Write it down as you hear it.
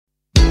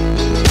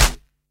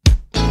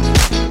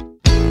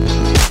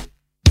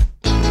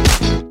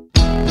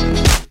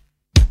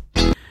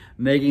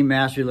Making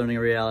Mastery Learning a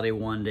Reality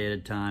one day at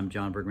a time.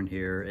 John Bergman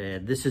here.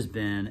 And this has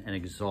been an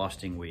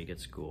exhausting week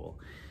at school.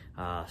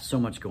 So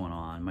much going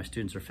on. My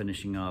students are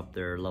finishing up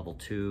their level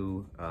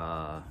 2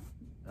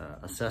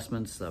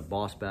 assessments,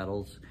 boss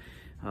battles.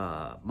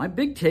 My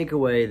big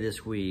takeaway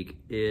this week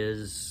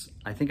is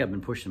I think I've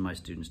been pushing my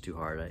students too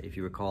hard. If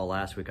you recall,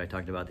 last week I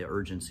talked about the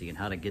urgency and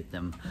how to get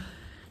them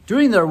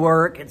doing their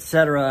work,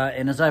 etc.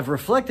 And as I've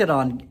reflected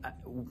on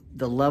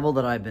the level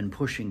that I've been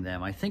pushing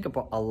them, I think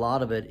a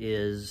lot of it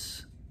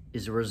is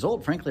a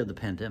result, frankly, of the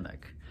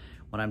pandemic.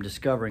 What I'm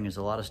discovering is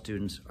a lot of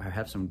students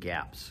have some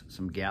gaps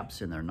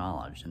in their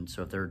knowledge. And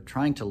so if they're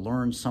trying to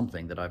learn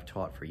something that I've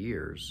taught for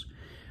years,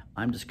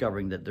 I'm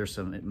discovering that there's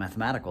some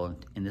mathematical,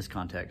 in this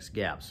context,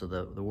 gaps. So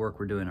the work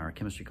we're doing in our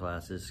chemistry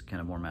class is kind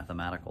of more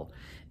mathematical.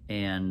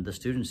 And the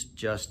students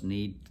just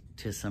need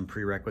some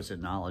prerequisite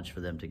knowledge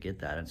for them to get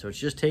that. And so it's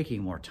just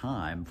taking more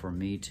time for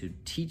me to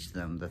teach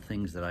them the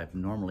things that I've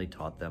normally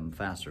taught them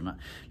faster. Now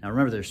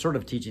remember, they're sort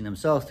of teaching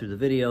themselves through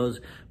the videos,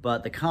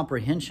 but the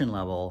comprehension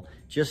level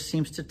just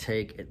seems to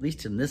take, at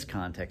least in this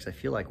context, I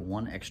feel like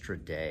one extra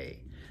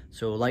day.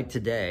 So like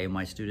today,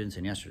 my students,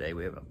 and yesterday,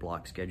 we have a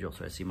block schedule,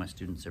 so I see my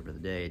students every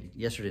day.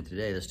 Yesterday and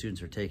today, the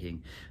students are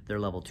taking their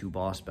level 2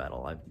 boss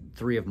battle.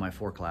 3 of my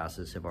 4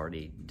 classes have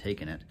already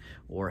taken it,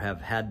 or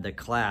have had the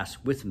class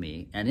with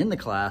me. And in the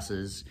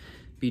classes,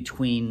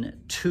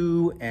 between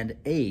 2 and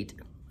 8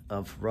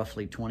 of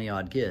roughly 20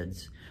 odd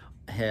kids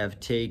have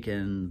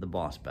taken the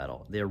boss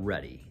battle. They're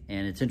ready.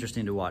 And it's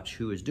interesting to watch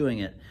who is doing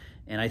it.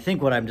 And I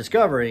think what I'm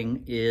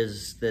discovering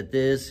is that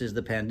this is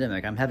the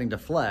pandemic. I'm having to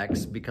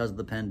flex because of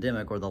the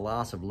pandemic or the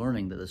loss of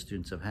learning that the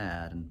students have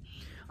had. And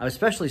I've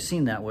especially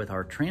seen that with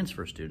our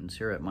transfer students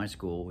here at my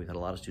school. We've had a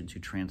lot of students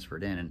who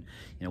transferred in,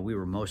 and we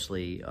were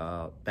mostly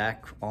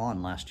back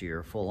on last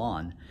year, full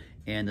on.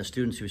 And the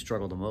students who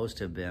struggled the most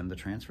have been the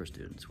transfer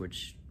students,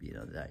 which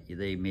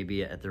they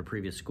maybe at their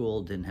previous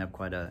school didn't have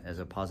quite as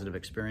a positive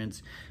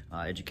experience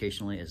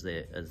educationally as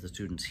the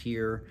students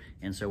here.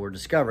 And so we're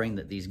discovering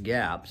that these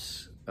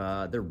gaps,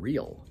 they're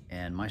real,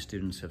 and my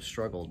students have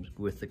struggled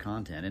with the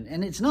content.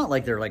 And it's not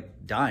like they're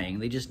like dying,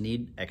 they just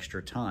need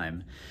extra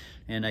time.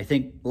 And I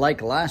think,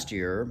 like last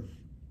year,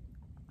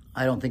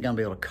 I don't think I'm gonna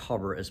be able to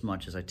cover as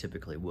much as I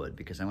typically would,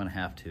 because I'm gonna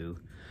have to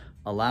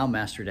allow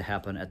mastery to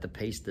happen at the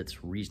pace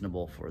that's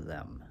reasonable for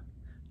them.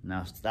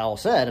 Now, that all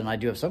said, and I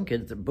do have some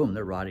kids that, boom,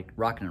 they're rocking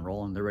and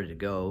rolling, they're ready to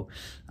go.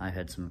 I've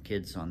had some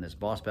kids on this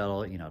boss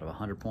battle, out of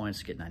 100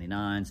 points, get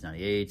 99s,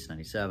 98s,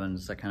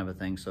 97s, that kind of a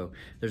thing. So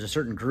there's a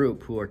certain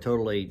group who are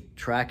totally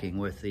tracking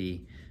with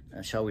the,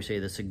 shall we say,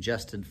 the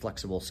suggested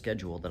flexible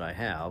schedule that I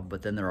have.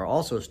 But then there are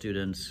also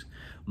students,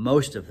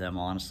 most of them,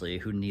 honestly,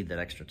 who need that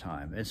extra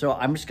time. And so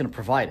I'm just going to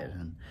provide it.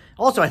 And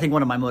also, I think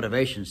one of my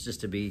motivations,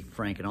 just to be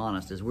frank and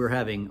honest, is we're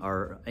having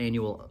our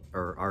annual,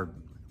 or our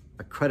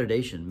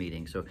accreditation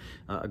meeting. So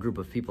a group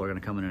of people are going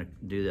to come in and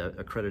do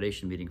the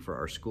accreditation meeting for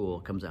our school.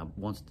 It comes out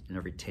once in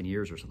every 10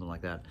 years or something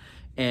like that.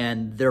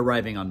 And they're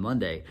arriving on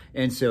Monday.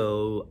 And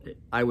so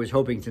I was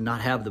hoping to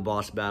not have the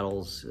boss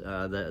battles,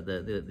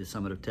 the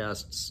summative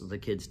tests, the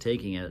kids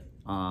taking it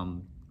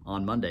on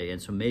Monday.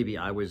 And so maybe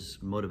I was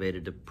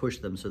motivated to push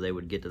them so they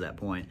would get to that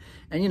point.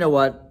 And you know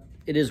what?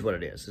 It is what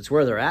it is. It's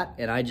where they're at,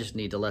 and I just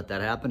need to let that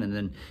happen. And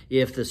then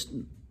if this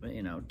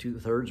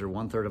 2/3 or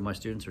 1/3 of my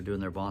students are doing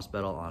their boss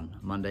battle on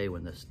Monday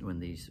when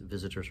these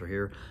visitors are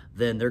here,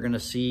 then they're going to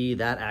see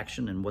that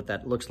action and what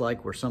that looks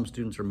like, where some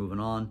students are moving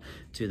on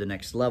to the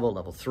next level,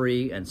 level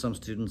 3, and some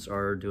students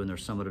are doing their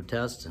summative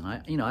tests. And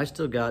I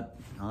still got,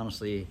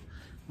 honestly,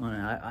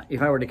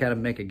 if I were to kind of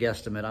make a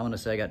guesstimate, I'm going to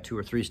say I got 2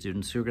 or 3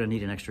 students who are going to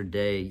need an extra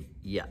day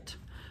yet.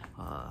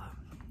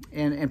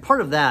 And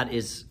part of that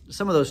is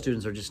some of those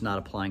students are just not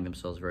applying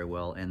themselves very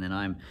well. And then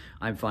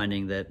I'm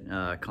finding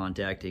that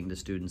contacting the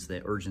students,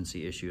 the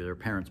urgency issue, their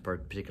parents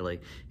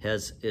particularly,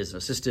 has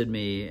assisted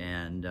me.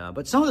 And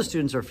but some of the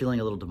students are feeling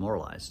a little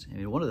demoralized. I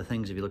mean, one of the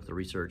things, if you look at the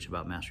research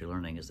about mastery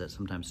learning, is that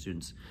sometimes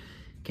students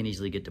can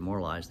easily get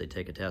demoralized. They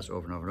take a test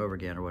over and over and over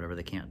again or whatever,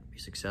 they can't be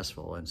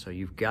successful. And so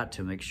you've got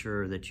to make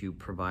sure that you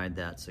provide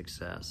that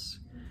success.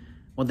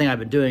 One thing I've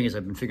been doing is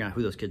I've been figuring out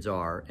who those kids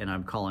are, and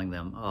I'm calling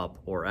them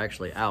up, or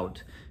actually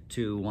out,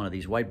 to one of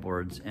these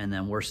whiteboards, and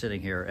then we're sitting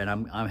here, and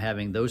I'm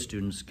having those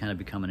students kind of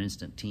become an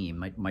instant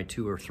team. My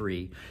 2 or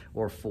 3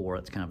 or 4,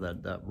 it's kind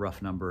of the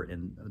rough number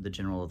in the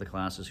general of the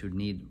classes, who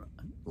need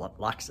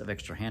lots of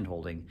extra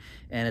hand-holding.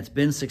 And it's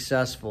been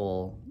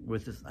successful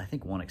with, I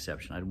think, one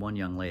exception. I had one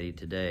young lady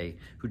today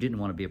who didn't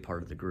want to be a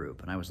part of the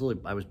group, and I was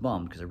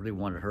bummed, because I really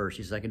wanted her.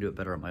 She said, I can do it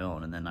better on my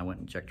own, and then I went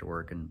and checked her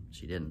work, and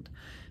she didn't.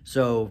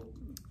 So,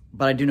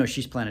 but I do know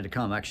she's planning to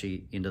come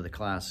actually into the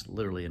class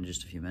literally in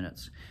just a few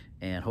minutes.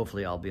 And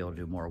hopefully I'll be able to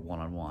do more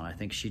one-on-one. I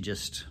think she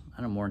just,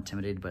 more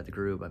intimidated by the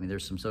group. I mean,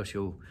 there's some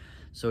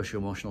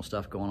socio-emotional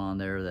stuff going on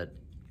there that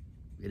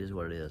it is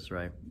what it is,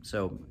 right?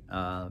 So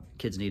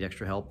kids need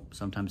extra help,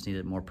 sometimes need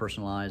it more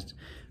personalized.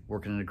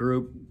 Working in a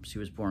group, she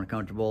was more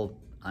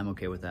uncomfortable. I'm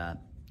okay with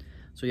that.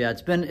 So yeah,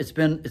 it's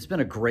been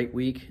a great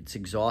week. It's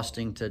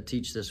exhausting to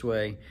teach this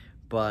way,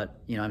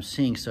 but I'm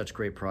seeing such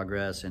great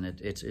progress, and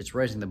it's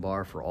raising the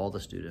bar for all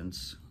the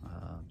students.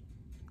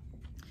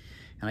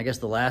 And I guess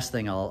the last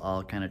thing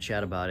I'll kind of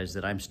chat about is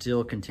that I'm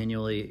still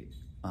continually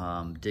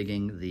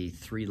digging the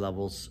 3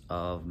 levels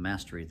of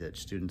mastery that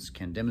students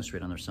can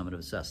demonstrate on their summative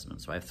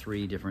assessments. So I have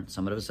 3 different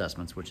summative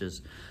assessments, which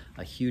is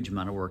a huge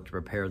amount of work to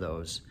prepare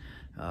those.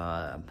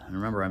 And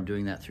remember, I'm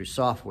doing that through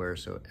software,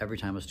 so every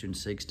time a student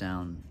sits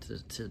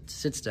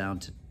down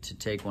to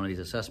take one of these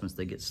assessments,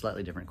 they get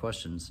slightly different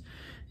questions,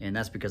 and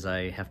that's because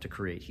I have to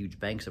create huge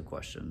banks of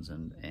questions.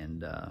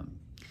 And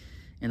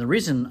the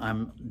reason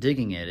I'm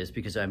digging it is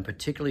because I'm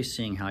particularly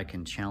seeing how I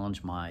can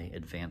challenge my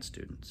advanced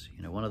students.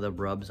 One of the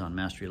rubs on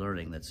Mastery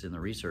Learning that's in the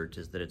research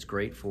is that it's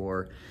great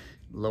for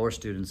lower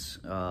students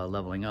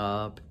leveling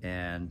up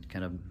and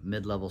kind of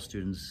mid-level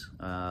students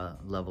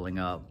leveling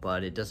up,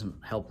 but it doesn't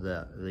help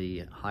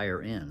the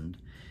higher end.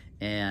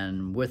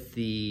 And with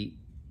the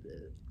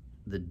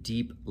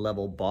deep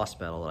level boss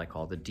battle that I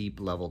call the deep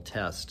level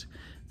test,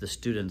 the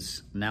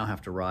students now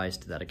have to rise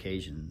to that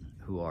occasion,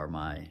 who are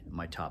my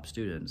top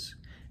students.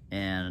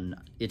 And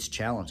it's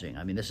challenging.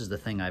 I mean, this is the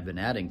thing I've been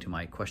adding to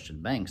my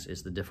question banks,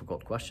 is the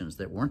difficult questions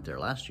that weren't there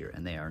last year,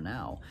 and they are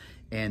now.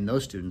 And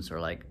those students are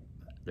like,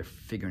 they're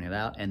figuring it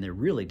out, and they're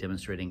really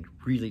demonstrating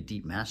really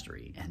deep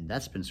mastery. And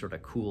that's been sort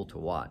of cool to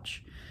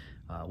watch,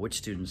 which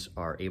students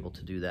are able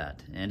to do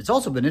that. And it's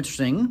also been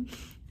interesting,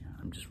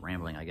 I'm just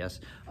rambling, I guess,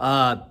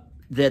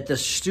 that the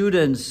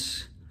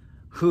students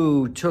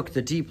who took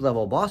the deep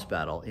level boss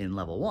battle in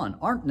level 1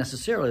 aren't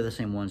necessarily the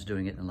same ones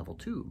doing it in level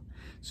 2.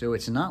 So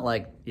it's not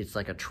like it's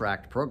like a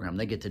tracked program.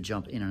 They get to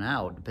jump in and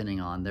out depending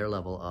on their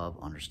level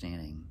of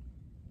understanding.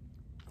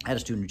 I had a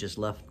student who just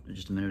left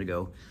just a minute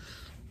ago,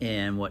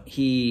 and what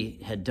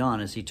he had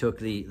done is he took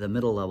the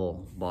middle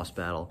level boss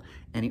battle,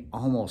 and he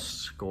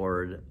almost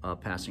scored a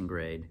passing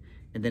grade.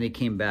 And then he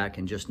came back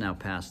and just now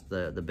passed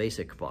the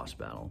basic boss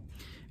battle.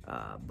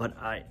 But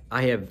I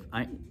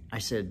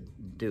said,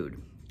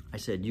 dude, I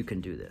said, you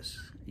can do this.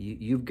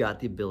 You've got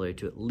the ability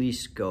to at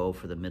least go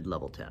for the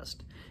mid-level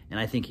test. And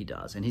I think he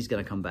does. And he's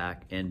going to come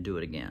back and do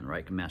it again,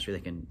 right? Mastery,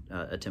 they can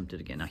attempt it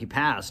again. Now, he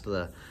passed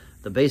the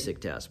basic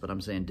test, but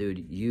I'm saying,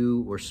 dude,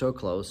 you were so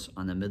close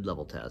on the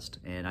mid-level test,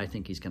 and I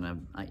think he's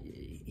going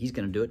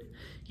to do it.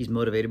 He's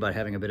motivated by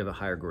having a bit of a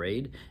higher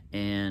grade,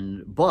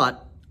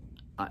 but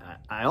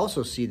I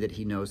also see that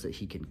he knows that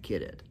he can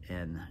get it.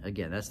 And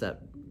again, that's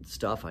that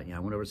stuff. I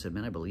went over and said,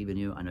 man, I believe in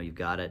you. I know you've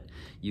got it.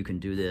 You can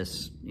do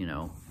this.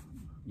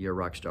 You're a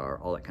rock star,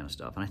 all that kind of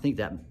stuff. And I think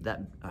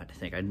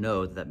I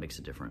know that makes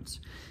a difference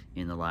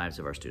in the lives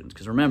of our students.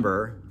 Because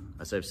remember,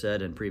 as I've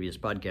said in previous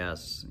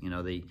podcasts,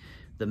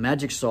 the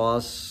magic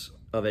sauce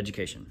of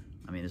education.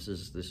 I mean, this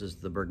is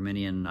the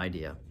Bergmanian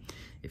idea.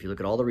 If you look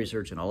at all the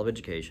research and all of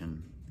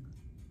education,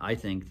 I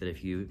think that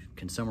if you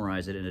can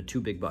summarize it into 2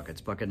 big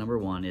buckets, bucket number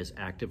 1 is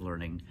active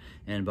learning,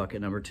 and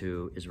bucket number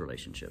 2 is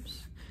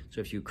relationships.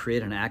 So if you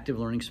create an active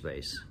learning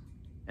space,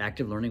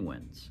 active learning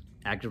wins.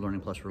 Active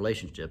learning plus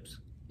relationships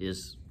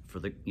is for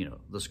the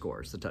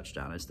scores, the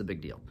touchdown. It's the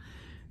big deal.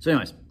 So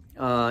anyways,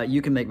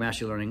 you can make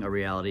Mastery Learning a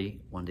reality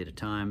one day at a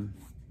time.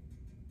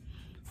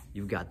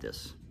 You've got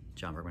this.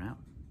 John Bergman out.